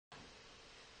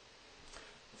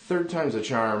Third time's a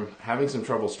charm. Having some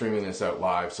trouble streaming this out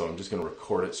live, so I'm just going to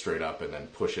record it straight up and then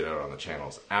push it out on the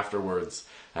channels afterwards.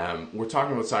 We're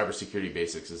talking about cybersecurity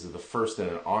basics. This is the first in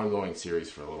an ongoing series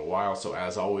for a little while, so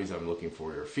as always, I'm looking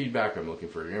for your feedback. I'm looking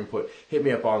for your input. Hit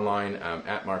me up online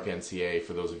at MarkNCA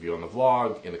for those of you on the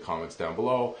vlog, in the comments down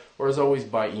below, or as always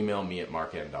by email me at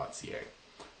markn.ca.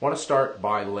 I want to start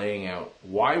by laying out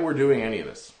why we're doing any of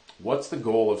this. What's the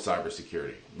goal of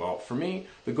cybersecurity? Well, for me,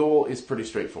 the goal is pretty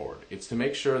straightforward. It's to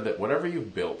make sure that whatever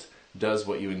you've built does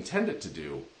what you intend it to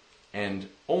do, and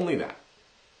only that.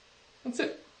 That's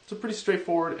it. It's a pretty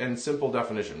straightforward and simple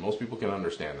definition. Most people can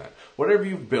understand that. Whatever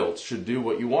you've built should do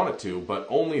what you want it to, but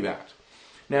only that.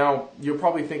 Now, you're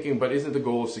probably thinking, but isn't the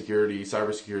goal of security,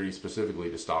 cybersecurity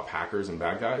specifically, to stop hackers and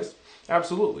bad guys?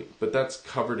 Absolutely, but that's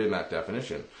covered in that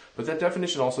definition. But that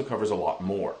definition also covers a lot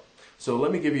more. So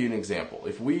let me give you an example.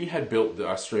 If we had built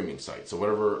a streaming site, so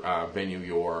whatever venue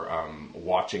you're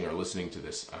watching or listening to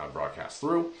this broadcast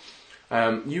through,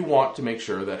 you want to make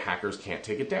sure that hackers can't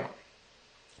take it down.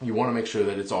 You want to make sure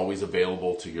that it's always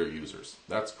available to your users.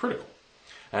 That's critical.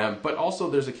 But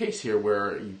also there's a case here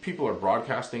where people are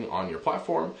broadcasting on your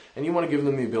platform and you want to give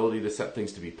them the ability to set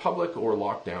things to be public or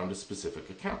lock down to specific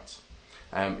accounts.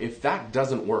 If that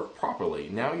doesn't work properly,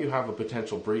 now you have a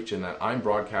potential breach in that I'm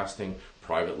broadcasting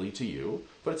privately to you,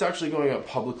 but it's actually going out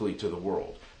publicly to the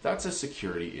world. That's a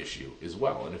security issue as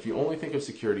well. And if you only think of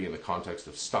security in the context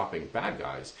of stopping bad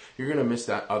guys, you're going to miss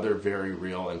that other very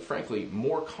real and frankly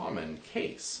more common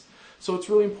case. So it's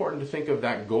really important to think of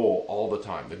that goal all the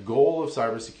time. The goal of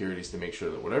cybersecurity is to make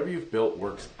sure that whatever you've built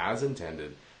works as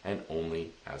intended and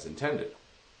only as intended.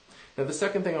 Now, the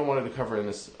second thing I wanted to cover in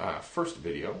this first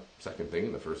video, second thing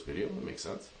in the first video, that makes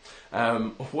sense,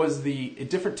 was the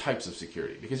different types of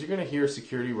security. Because you're going to hear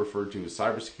security referred to as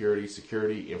cybersecurity,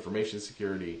 security, information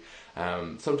security.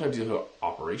 Sometimes you have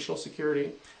operational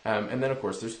security. And then, of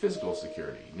course, there's physical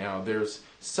security. Now, there's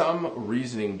some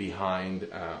reasoning behind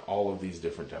all of these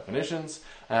different definitions.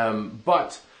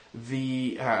 But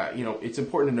it's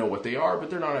important to know what they are, but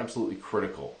they're not absolutely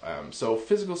critical. So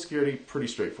physical security, pretty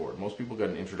straightforward. Most people got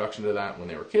an introduction to that when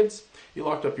they were kids. You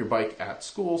locked up your bike at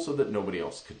school so that nobody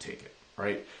else could take it,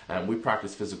 right? We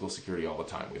practice physical security all the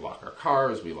time. We lock our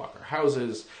cars, we lock our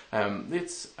houses.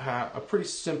 It's a pretty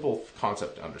simple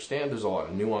concept to understand. There's a lot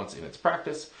of nuance in its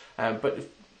practice, but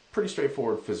pretty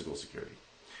straightforward physical security.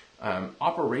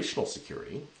 Operational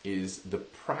security is the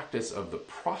practice of the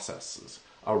processes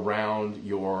around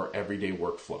your everyday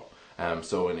workflow.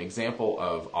 So an example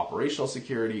of operational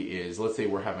security is, let's say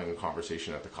we're having a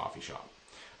conversation at the coffee shop,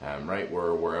 right?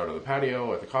 We're out on the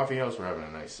patio at the coffee house, we're having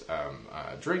a nice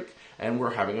drink, and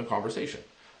we're having a conversation.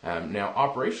 Now,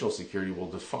 operational security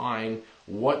will define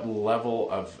what level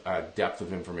of depth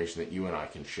of information that you and I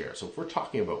can share. So if we're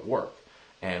talking about work,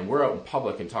 and we're out in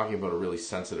public and talking about a really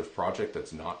sensitive project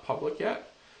that's not public yet,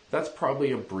 that's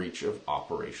probably a breach of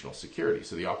operational security.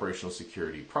 So the operational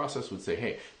security process would say,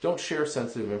 hey, don't share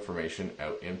sensitive information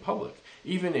out in public.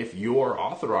 Even if you're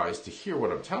authorized to hear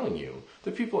what I'm telling you,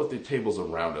 the people at the tables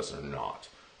around us are not,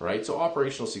 right? So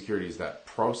operational security is that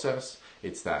process,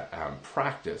 it's that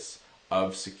practice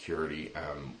of security,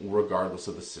 regardless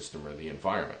of the system or the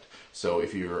environment. So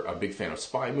if you're a big fan of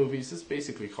spy movies, it's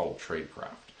basically called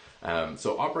tradecraft.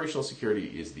 So operational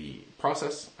security is the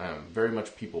process, very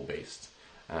much people-based.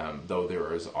 Though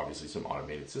there is obviously some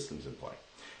automated systems in play.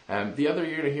 The other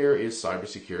you're going to hear is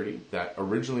cybersecurity, that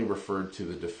originally referred to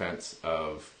the defense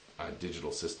of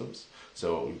digital systems.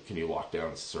 So can you lock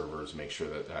down servers, make sure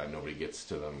that nobody gets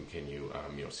to them? Can you,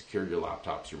 secure your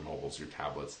laptops, your mobiles, your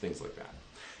tablets, things like that.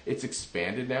 It's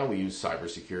expanded now. We use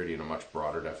cybersecurity in a much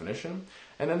broader definition.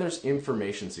 And then there's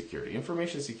information security.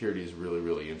 Information security is really,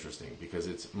 really interesting because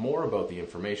it's more about the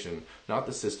information, not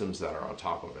the systems that are on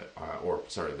top of it,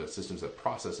 the systems that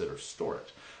process it or store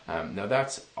it. Now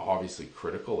that's obviously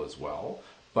critical as well,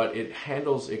 but it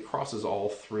crosses all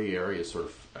three areas, sort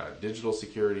of digital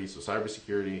security, so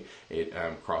cybersecurity, it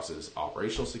crosses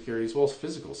operational security as well as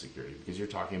physical security because you're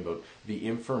talking about the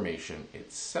information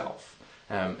itself.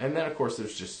 And then, of course,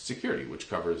 there's just security, which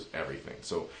covers everything.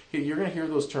 So you're going to hear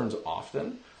those terms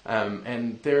often,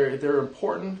 and they're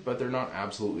important, but they're not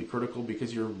absolutely critical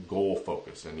because you're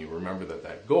goal-focused. And you remember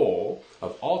that goal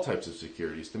of all types of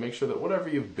security is to make sure that whatever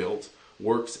you've built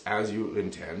works as you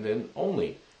intend and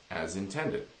only as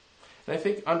intended. And I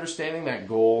think understanding that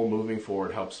goal moving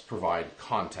forward helps provide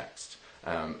context.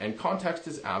 And context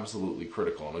is absolutely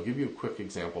critical. And I'll give you a quick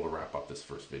example to wrap up this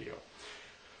first video.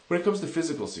 When it comes to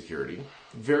physical security,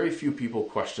 very few people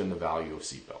question the value of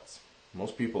seatbelts.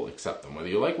 Most people accept them. Whether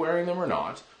you like wearing them or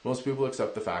not, most people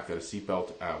accept the fact that a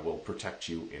seatbelt will protect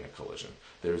you in a collision.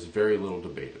 There's very little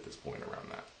debate at this point around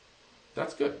that.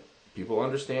 That's good. People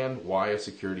understand why a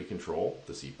security control,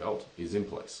 the seatbelt, is in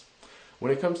place.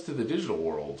 When it comes to the digital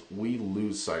world, we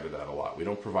lose sight of that a lot. We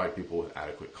don't provide people with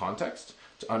adequate context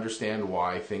to understand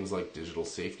why things like digital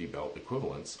safety belt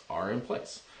equivalents are in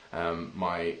place.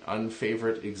 My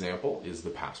unfavorite example is the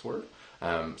password.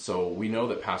 So we know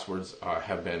that passwords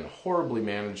have been horribly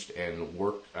managed and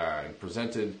worked and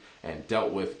presented and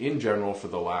dealt with in general for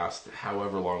the last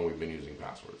however long we've been using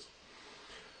passwords.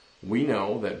 We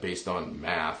know that based on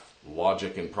math,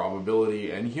 logic, and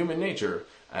probability and human nature,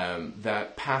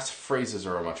 that passphrases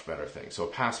are a much better thing. So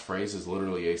a passphrase is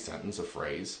literally a sentence, a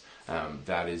phrase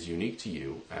that is unique to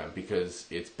you because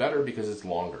it's better because it's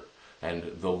longer. And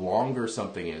the longer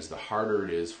something is, the harder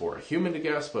it is for a human to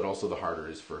guess, but also the harder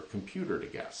it is for a computer to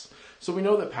guess. So we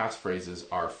know that passphrases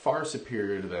are far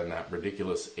superior than that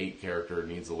ridiculous 8-character,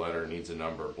 needs a letter, needs a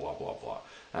number, blah, blah, blah.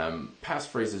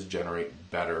 Passphrases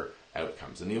generate better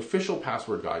outcomes. And the official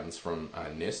password guidance from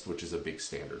NIST, which is a big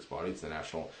standards body, it's the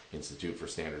National Institute for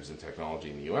Standards and Technology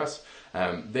in the US,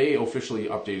 they officially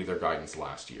updated their guidance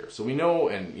last year. So we know,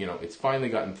 and it's finally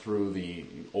gotten through the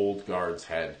old guard's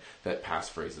head that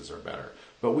passphrases are better.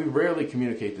 But we rarely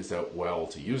communicate this out well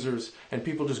to users, and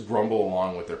people just grumble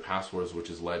along with their passwords, which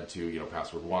has led to,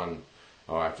 password 1,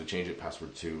 oh, I have to change it,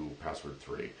 password 2, password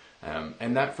 3.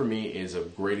 And that for me is a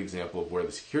great example of where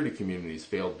the security community has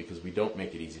failed because we don't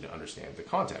make it easy to understand the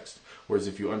context. Whereas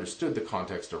if you understood the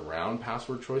context around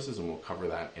password choices, and we'll cover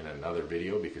that in another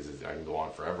video because I can go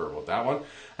on forever about that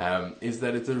one, is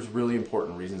that there's really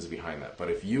important reasons behind that. But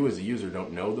if you as a user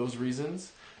don't know those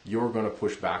reasons, you're going to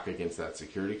push back against that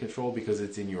security control because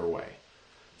it's in your way.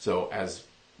 So as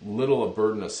little a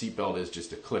burden a seatbelt is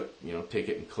just to click, take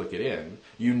it and click it in,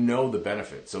 the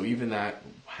benefit. So even that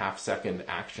half-second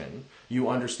action, you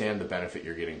understand the benefit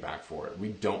you're getting back for it. We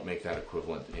don't make that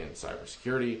equivalent in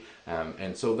cybersecurity,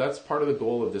 and so that's part of the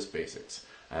goal of this basics.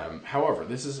 However,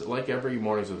 this is like every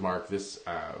Mornings with Mark, this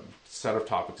set of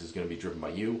topics is going to be driven by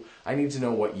you. I need to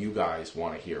know what you guys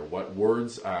want to hear. What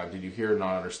words did you hear,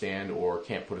 not understand, or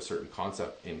can't put a certain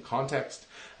concept in context?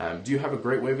 Do you have a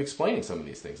great way of explaining some of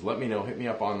these things? Let me know. Hit me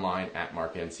up online at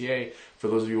MarkNCA. For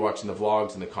those of you watching the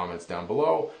vlogs, in the comments down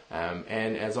below.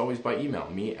 And as always, by email,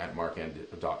 me at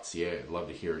markn.ca. I'd love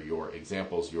to hear your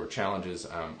examples, your challenges.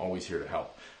 I'm always here to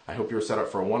help. I hope you're set up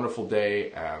for a wonderful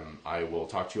day. I will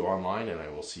talk to you online, and I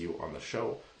will see you on the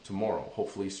show tomorrow,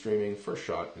 hopefully streaming first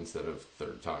shot instead of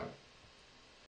third time.